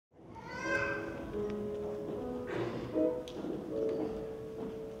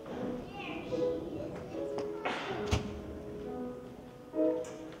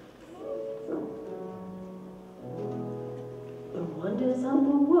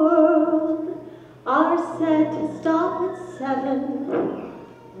are said to stop at 7,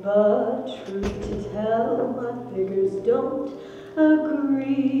 but truth to tell, my figures don't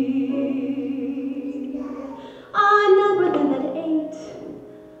agree. I number them at 8,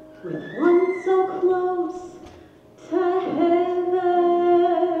 with one so close to heaven.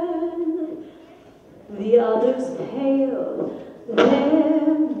 The others pale,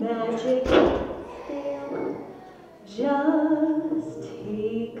 their magic fail. Just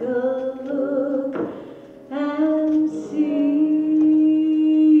take a look and see.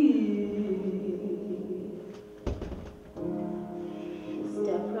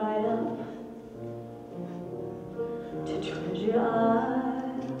 Step right up to Treasure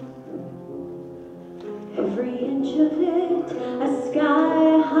Isle. Every inch of it a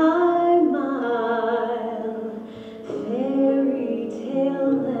sky-high mile. Fairy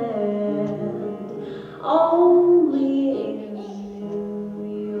tale land, only in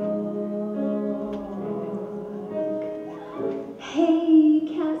New York. Hey,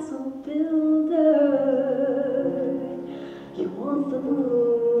 castle builder, you want the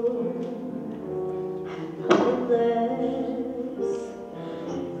moon, and nothing less.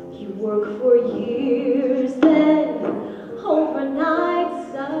 You work for years, then overnight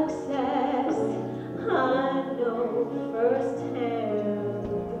success. I know firsthand,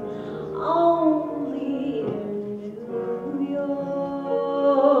 only in New York.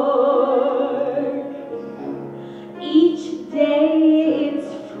 Each day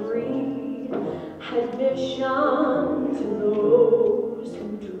it's free admission to those who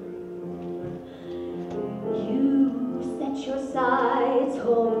dream. You set your sights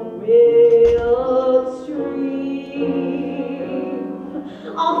home real upstream.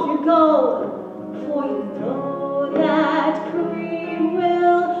 Off you go, for you know that cream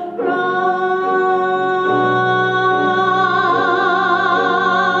will rise.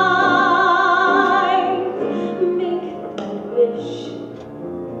 Make that wish,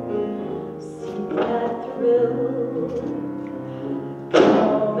 seek that thrill.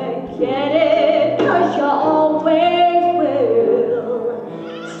 Come and get it, 'cause you always will.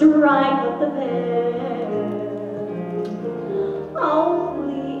 Strike up the band.